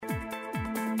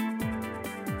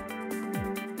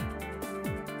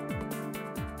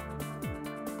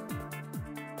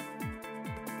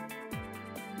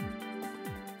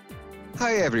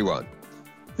Hi, everyone.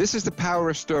 This is the Power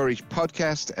of Storage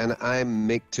podcast, and I'm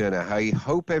Mick Turner. I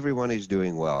hope everyone is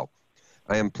doing well.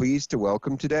 I am pleased to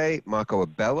welcome today Marco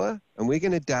Abella, and we're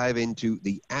going to dive into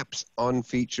the Apps On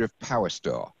feature of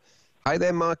PowerStore. Hi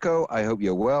there, Marco. I hope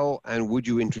you're well, and would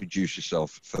you introduce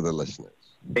yourself for the listeners?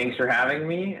 Thanks for having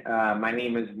me. My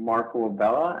name is Marco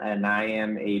Abella, and I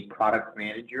am a product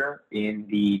manager in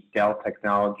the Dell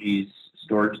Technologies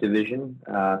storage division,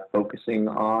 focusing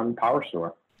on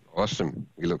PowerStore. Awesome.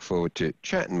 We look forward to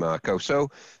chatting, Marco. So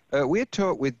we had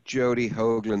talked with Jody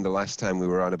Hoagland the last time we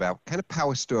were on about kind of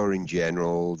PowerStore in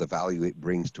general, the value it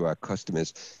brings to our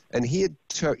customers. And he had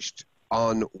touched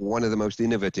on one of the most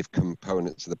innovative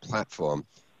components of the platform,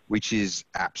 which is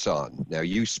Apps On. Now,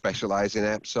 you specialize in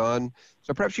Apps On,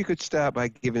 so perhaps you could start by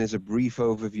giving us a brief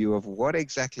overview of what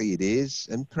exactly it is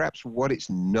and perhaps what it's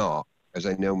not, as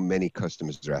I know many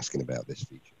customers are asking about this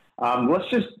feature. Let's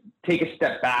just take a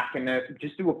step back and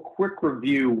just do a quick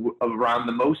review around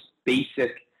the most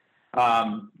basic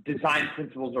design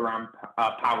principles around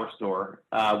PowerStore,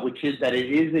 which is that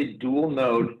it is a dual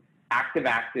node,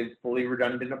 active-active, fully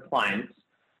redundant appliance,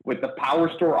 with the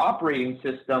PowerStore operating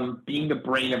system being the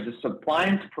brain of this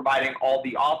appliance, providing all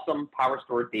the awesome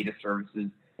PowerStore data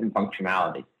services and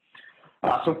functionality.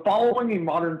 So following a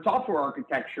modern software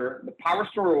architecture, the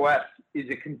PowerStore OS is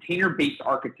a container-based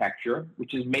architecture,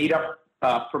 which is made up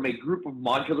from a group of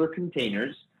modular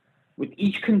containers, with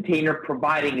each container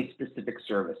providing a specific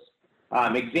service.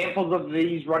 Examples of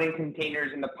these running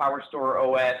containers in the PowerStore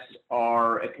OS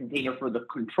are a container for the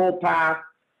control path,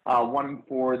 one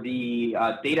for the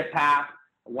data path,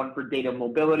 one for data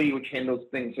mobility, which handles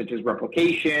things such as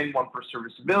replication, one for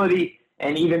serviceability,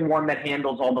 and even one that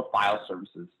handles all the file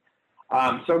services.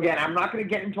 So again, I'm not going to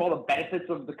get into all the benefits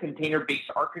of the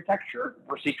container-based architecture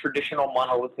versus traditional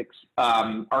monolithic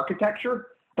architecture,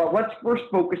 but let's first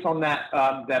focus on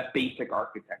that basic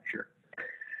architecture.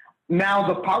 Now,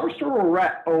 the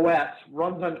PowerStore OS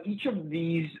runs on each of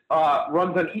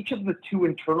the two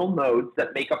internal nodes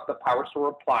that make up the PowerStore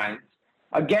appliance,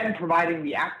 again providing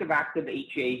the active-active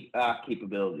HA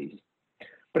capabilities.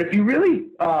 But if you really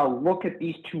look at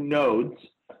these two nodes,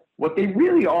 what they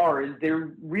really are is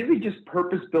they're really just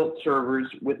purpose-built servers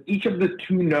with each of the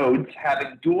two nodes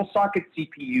having dual-socket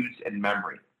CPUs and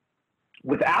memory.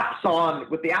 With the Apps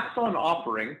On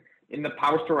offering in the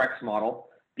PowerStore X model,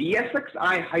 the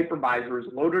ESXi hypervisor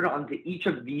is loaded onto each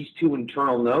of these two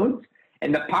internal nodes,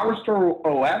 and the PowerStore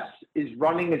OS is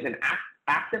running as an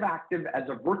active-active as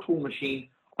a virtual machine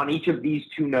on each of these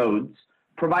two nodes,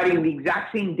 providing the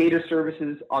exact same data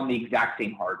services on the exact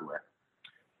same hardware.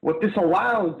 What this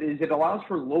allows is it allows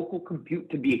for local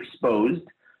compute to be exposed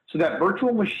so that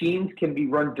virtual machines can be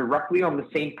run directly on the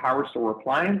same PowerStore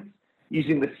appliance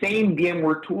using the same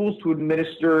VMware tools to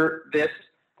administer this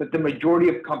that the majority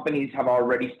of companies have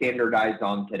already standardized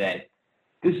on today.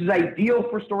 This is ideal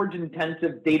for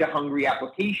storage-intensive, data-hungry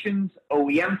applications,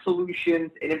 OEM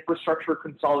solutions, and infrastructure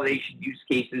consolidation use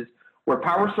cases where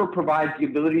PowerStore provides the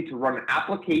ability to run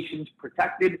applications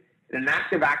protected in an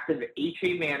active-active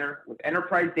HA manner with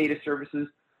enterprise data services,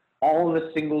 all in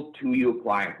a single 2U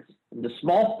appliance. And the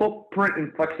small footprint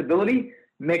and flexibility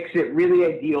makes it really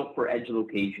ideal for edge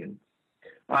locations.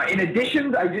 In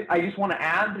addition, I just want to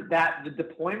add that the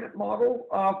deployment model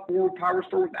for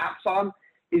PowerStore with Apps On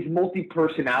is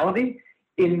multi-personality,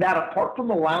 in that apart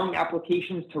from allowing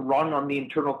applications to run on the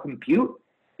internal compute,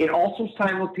 it also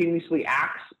simultaneously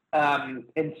acts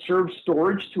and serves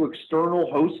storage to external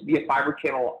hosts via Fibre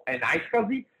Channel and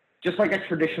iSCSI, just like a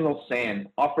traditional SAN,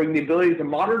 offering the ability to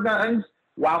modernize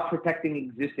while protecting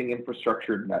existing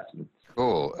infrastructure investments.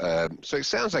 Cool. So it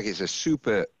sounds like it's a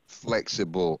super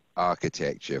flexible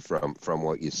architecture from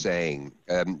what you're saying.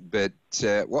 But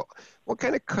what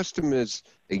kind of customers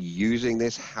are using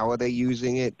this? How are they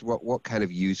using it? What kind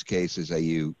of use cases are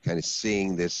you kind of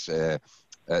seeing this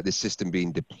this system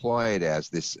being deployed as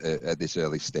this at this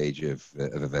early stage of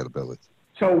availability?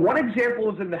 So one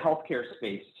example is in the healthcare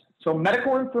space. So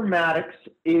Medical Informatics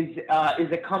is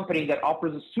a company that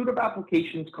offers a suite of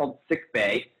applications called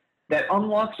SickBay that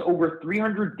unlocks over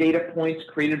 300 data points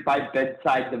created by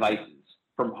bedside devices,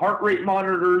 from heart rate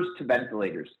monitors to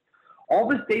ventilators. All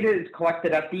this data is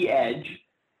collected at the edge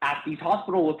at these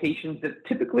hospital locations that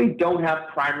typically don't have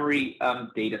primary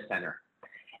data center.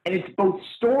 And it's both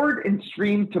stored and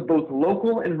streamed to both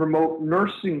local and remote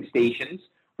nursing stations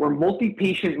where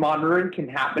multi-patient monitoring can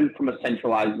happen from a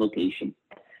centralized location.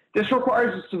 This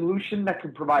requires a solution that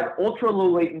can provide ultra-low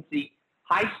latency,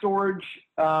 high storage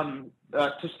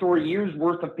to store years'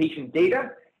 worth of patient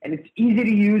data, and it's easy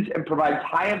to use and provides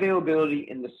high availability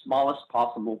in the smallest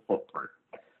possible footprint.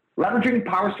 Leveraging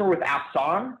PowerStore with Apps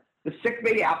On, The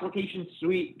SickBay application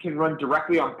suite can run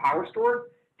directly on PowerStore,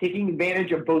 taking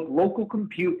advantage of both local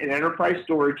compute and enterprise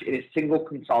storage in a single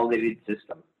consolidated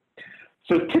system.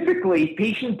 So typically,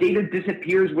 patient data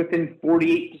disappears within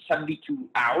 48 to 72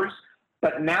 hours,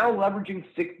 but now leveraging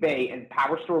SickBay and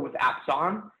PowerStore with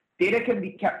AppsOn, data can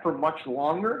be kept for much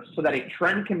longer so that a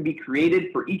trend can be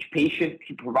created for each patient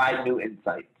to provide new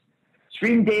insights.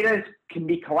 Stream data can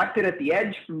be collected at the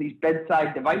edge from these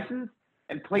bedside devices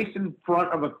and placed in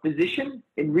front of a physician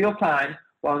in real time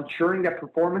while ensuring that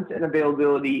performance and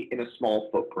availability in a small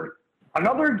footprint.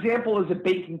 Another example is a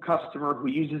banking customer who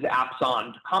uses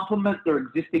AppsOn to complement their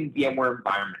existing VMware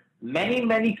environment.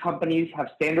 Many companies have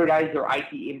standardized their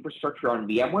IT infrastructure on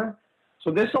VMware, so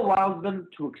this allows them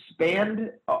to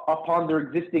expand upon their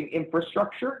existing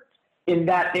infrastructure in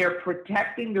that they're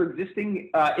protecting their existing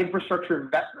infrastructure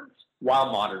investments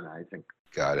while modernizing.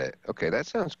 Got it. Okay, that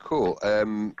sounds cool.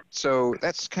 So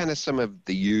that's kind of some of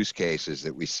the use cases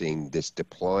that we've seen this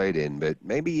deployed in, but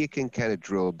maybe you can kind of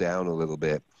drill down a little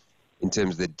bit in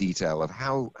terms of the detail of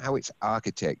how it's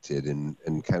architected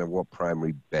and kind of what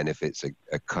primary benefits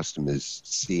are customers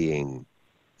seeing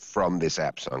from this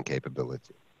AppsOn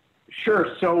capability.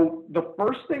 Sure. So the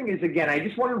first thing is, again, I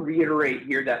just want to reiterate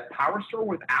here that PowerStore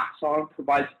with AppsOn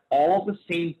provides all the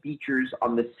same features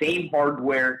on the same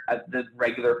hardware as the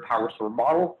regular PowerStore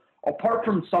model, apart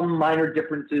from some minor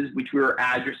differences which we are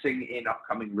addressing in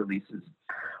upcoming releases.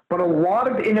 But a lot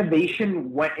of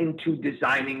innovation went into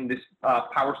designing this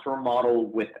PowerStore model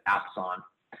with AppsOn.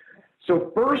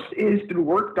 So first is through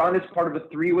work done as part of a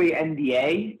three-way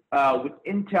NDA with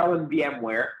Intel and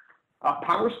VMware.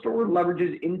 PowerStore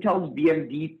leverages Intel's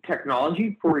VMD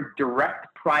technology for a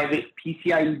direct private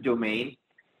PCIe domain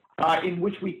in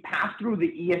which we pass through the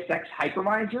ESX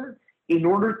hypervisor in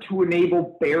order to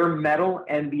enable bare metal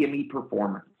NVMe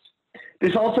performance.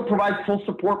 This also provides full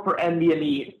support for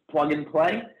NVMe plug and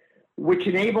play, which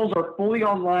enables our fully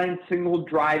online single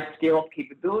drive scale-up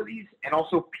capabilities and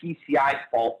also PCI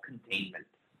fault containment.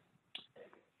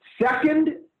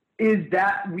 Second is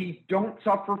that we don't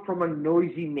suffer from a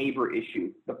noisy neighbor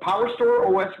issue. The PowerStore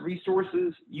OS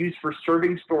resources used for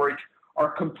serving storage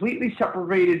are completely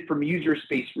separated from user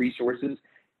space resources,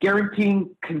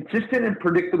 guaranteeing consistent and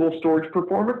predictable storage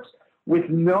performance with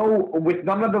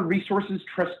none of the resources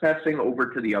trespassing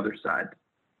over to the other side.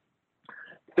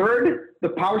 Third, the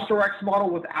PowerStore X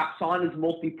model with AppsOn is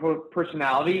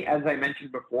multi-personality, as I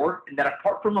mentioned before, and that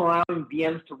apart from allowing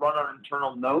VMs to run on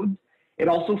internal nodes, it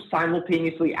also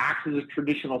simultaneously acts as a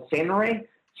traditional SAN array,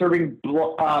 serving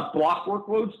block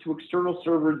workloads to external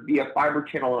servers via Fibre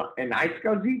Channel and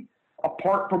iSCSI,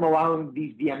 apart from allowing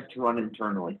these VMs to run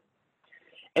internally.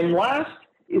 And last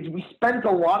is we spent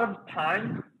a lot of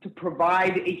time to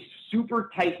provide a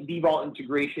super tight vVolt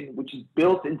integration, which is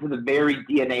built into the very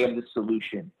DNA of the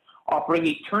solution, offering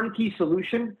a turnkey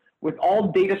solution with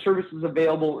all data services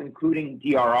available, including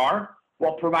DRR,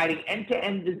 while providing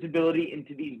end-to-end visibility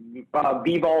into these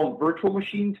vVolt virtual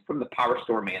machines from the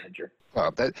PowerStore manager.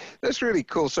 Wow, that's really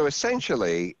cool. So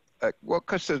essentially, what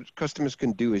customers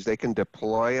can do is they can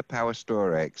deploy a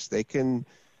PowerStore X. They can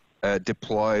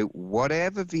deploy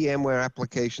whatever VMware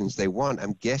applications they want.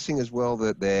 I'm guessing as well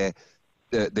that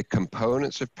the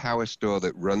components of PowerStore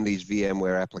that run these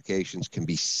VMware applications can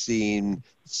be seen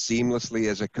seamlessly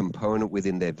as a component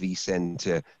within their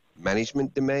vCenter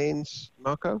management domains,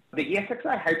 Marco? The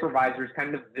ESXi hypervisor is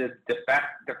kind of the de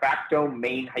facto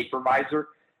main hypervisor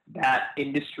that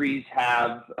industries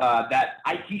have, that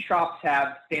IT shops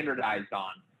have standardized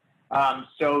on.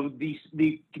 So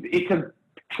it's a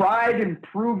tried and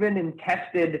proven and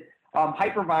tested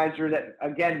hypervisor that,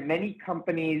 again, many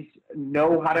companies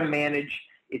know how to manage.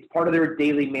 It's part of their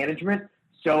daily management.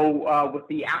 So with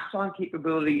the AppsOn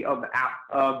capability of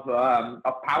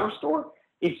PowerStore,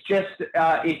 it's just,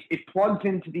 it plugs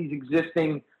into these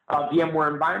existing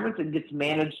VMware environments and gets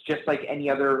managed just like any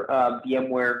other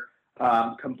VMware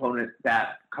component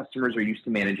that customers are used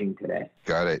to managing today.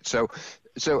 Got it.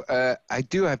 So I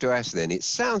do have to ask then, it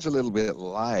sounds a little bit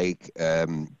like a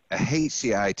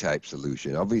HCI type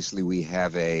solution. Obviously, we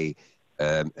have an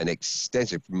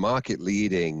extensive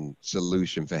market-leading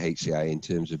solution for HCI in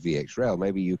terms of VxRail.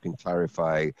 Maybe you can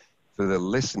clarify for the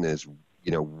listeners,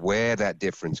 where that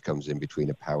difference comes in between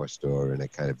a PowerStore and a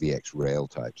kind of VxRail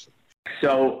type solution.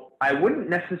 So I wouldn't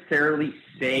necessarily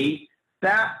say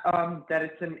that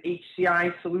it's an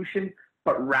HCI solution,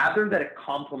 but rather that it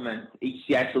complements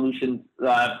HCI solutions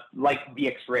like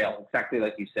VxRail, exactly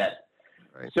like you said.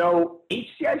 Right. So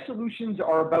HCI solutions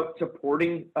are about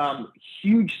supporting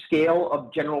huge scale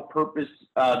of general purpose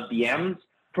VMs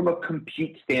from a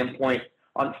compute standpoint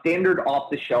on standard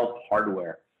off-the-shelf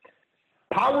hardware.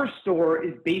 PowerStore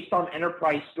is based on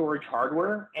enterprise storage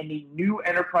hardware and a new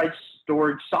enterprise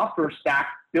storage software stack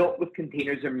built with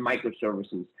containers and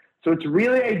microservices. So it's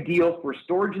really ideal for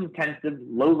storage-intensive,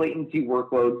 low-latency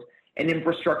workloads and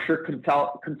infrastructure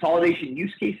consolidation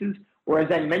use cases, where,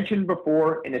 as I mentioned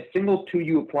before, in a single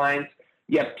 2U appliance,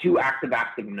 you have two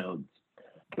active nodes.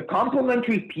 The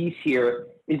complementary piece here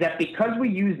is that because we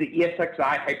use the ESXi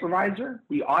hypervisor,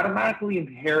 we automatically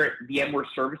inherit VMware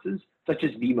services such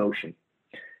as vMotion.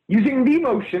 Using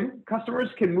vMotion, customers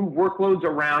can move workloads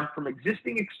around from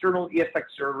existing external ESX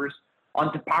servers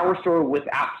onto PowerStore with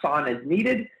AppSon as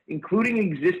needed, including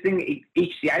existing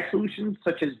HCI solutions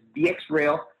such as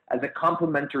VxRail as a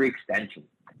complementary extension.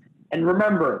 And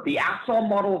remember, the AppSon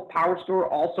model of PowerStore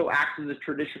also acts as a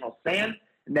traditional SAN,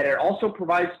 and that it also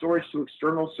provides storage to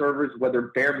external servers,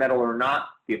 whether bare metal or not,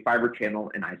 via Fiber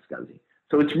Channel and iSCSI.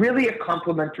 So it's really a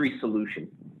complementary solution.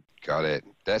 Got it.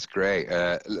 That's great.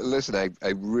 Listen,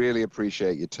 I really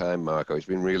appreciate your time, Marco. It's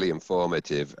been really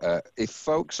informative. If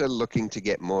folks are looking to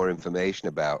get more information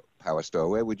about PowerStore,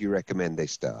 where would you recommend they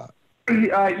start?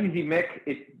 Easy, Mick.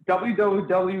 It's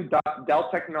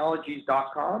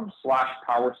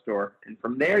www.delltechnologies.com/PowerStore. And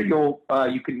from there, you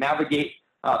can navigate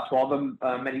to all the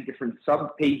many different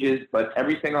sub-pages, but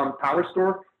everything on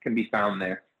PowerStore can be found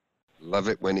there. Love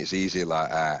it when it's easy like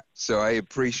that. So I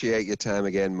appreciate your time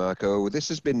again, Marco. This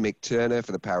has been Mick Turner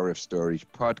for the Power of Storage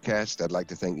podcast. I'd like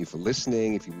to thank you for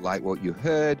listening. If you like what you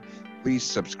heard, please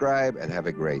subscribe and have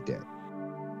a great day.